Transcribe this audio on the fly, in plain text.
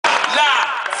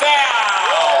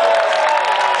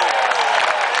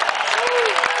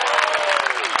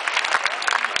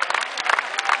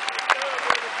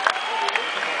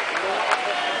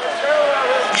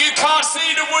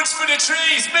the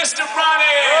trees, Mr. Ronnie!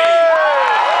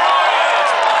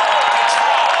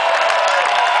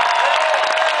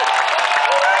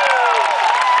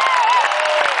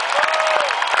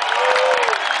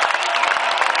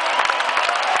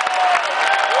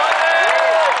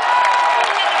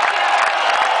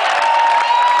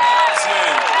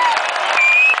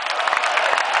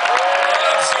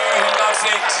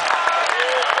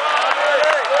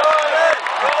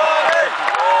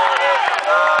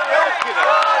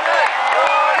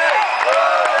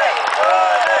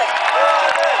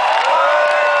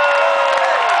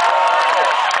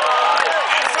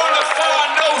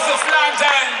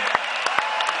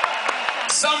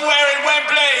 Somewhere in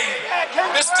Wembley,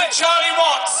 Mr. Charlie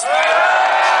Watts.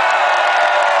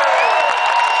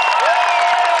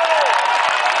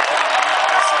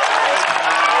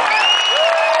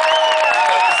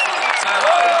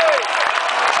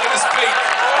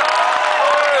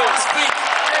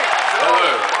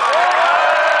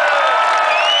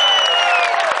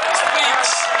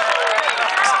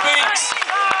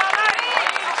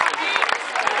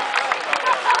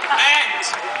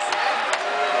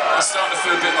 I'm starting to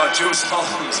feel a bit like Jules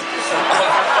Holland.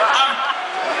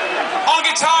 On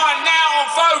guitar and now on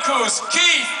vocals,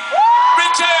 Keith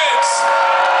Richards.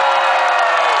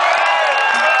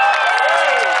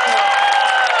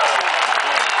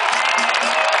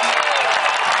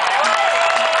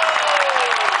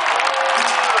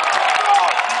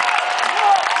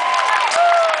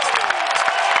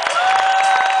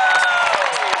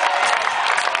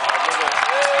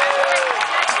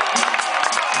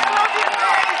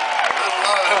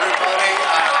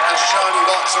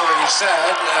 Already said,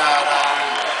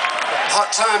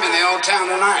 hot time in the old town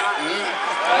tonight. You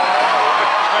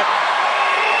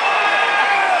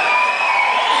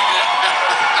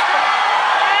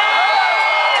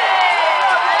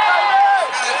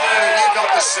got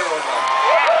the silver.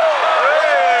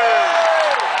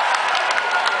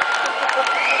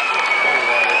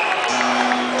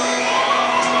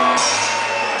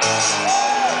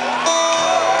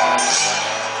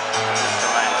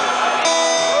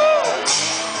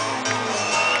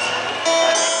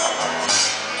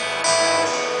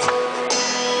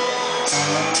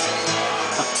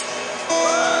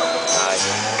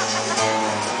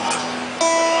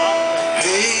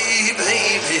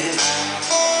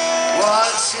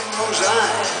 What's in those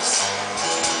eyes?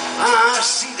 I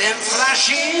see them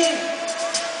flashing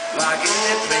like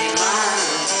airplane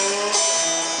lines.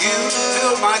 You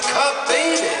fill my cup,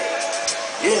 baby.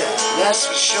 Yeah, that's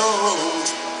for sure.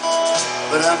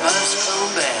 But I must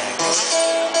come back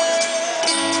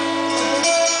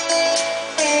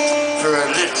for a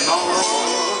little more.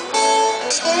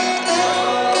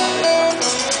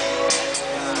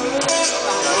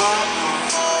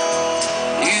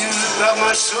 You've got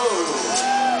my soul.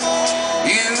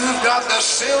 You've got the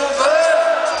silver,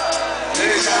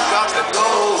 you've got the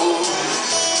gold,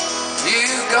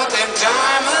 you've got them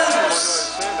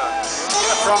diamonds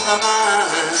from the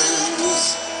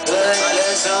mines, but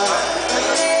that's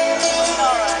alright.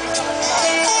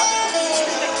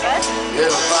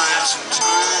 It'll buy some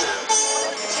time.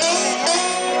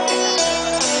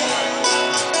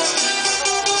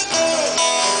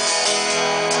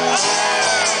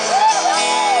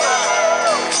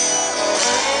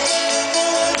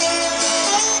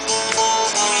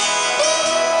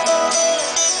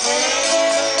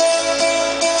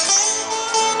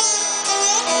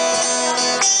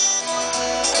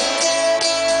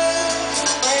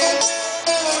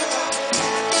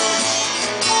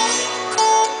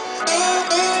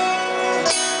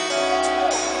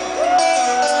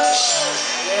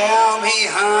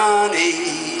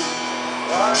 Honey,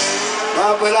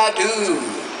 what will I do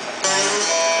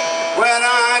when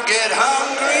I get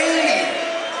hungry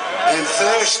and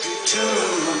thirsty too?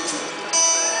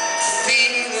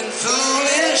 Feeling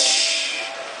foolish,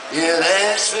 yeah,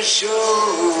 that's for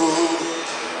sure.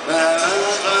 But I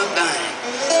love a thing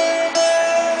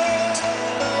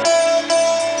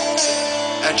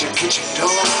at your kitchen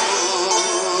door.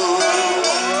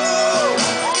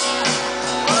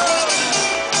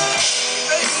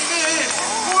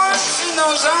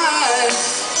 Those eyes,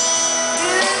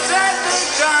 is that the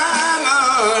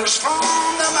diamonds from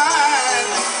the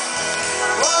mine?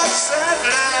 What's that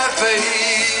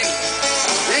laughing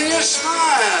in your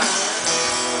smile?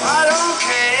 I don't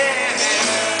care.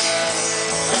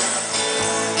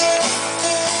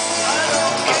 I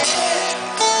don't care.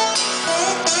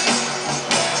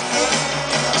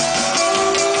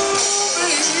 Oh,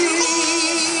 baby,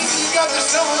 you got the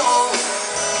soul.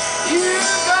 You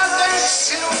got that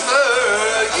silver.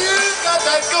 You got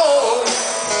that gold, a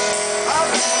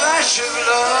flash of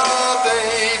love,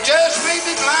 babe.